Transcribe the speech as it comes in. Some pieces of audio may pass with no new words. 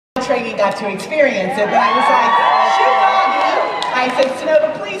training got to experience it, but I was like, shoot on, you know? I said,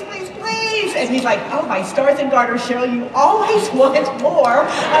 Sonoma, please, please, please. And he's like, oh, my stars and garters, Cheryl, you always want more.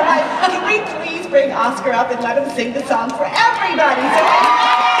 I'm like, can we please bring Oscar up and let him sing the song for everybody? So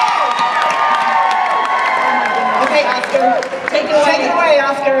okay, Oscar, take it away. Take it away,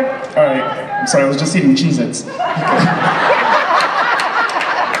 Oscar. All right, I'm sorry, I was just eating Cheez-Its. All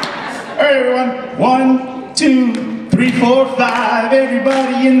right, everyone. 1, 2, 3, 4, 5.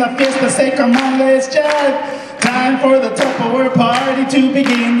 Everybody in the fiesta say, come on, let's jive. Time for the Tupperware party to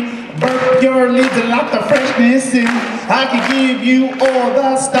begin. Burp your lids and lock the freshness in. I can give you all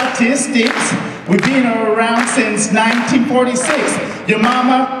the statistics. We've been around since 1946. Your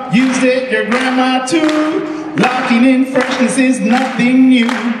mama used it, your grandma too. Locking in freshness is nothing new.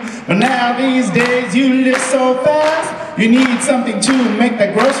 But now these days you live so fast, you need something to make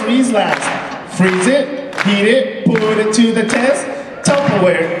the groceries last. Freeze it, heat it, put it to the test.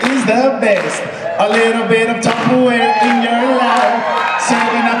 Tupperware is the best. A little bit of Tupperware in your life.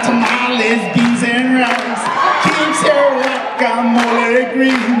 Serving up tamales, beans and rice. Keeps your guacamole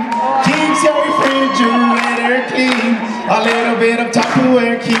green. Keeps your refrigerator clean. A little bit of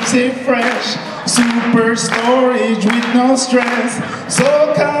Tupperware keeps it fresh. Super storage with no stress.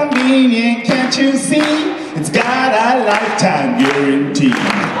 So convenient, can't you see? It's got a lifetime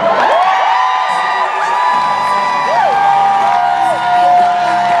guarantee.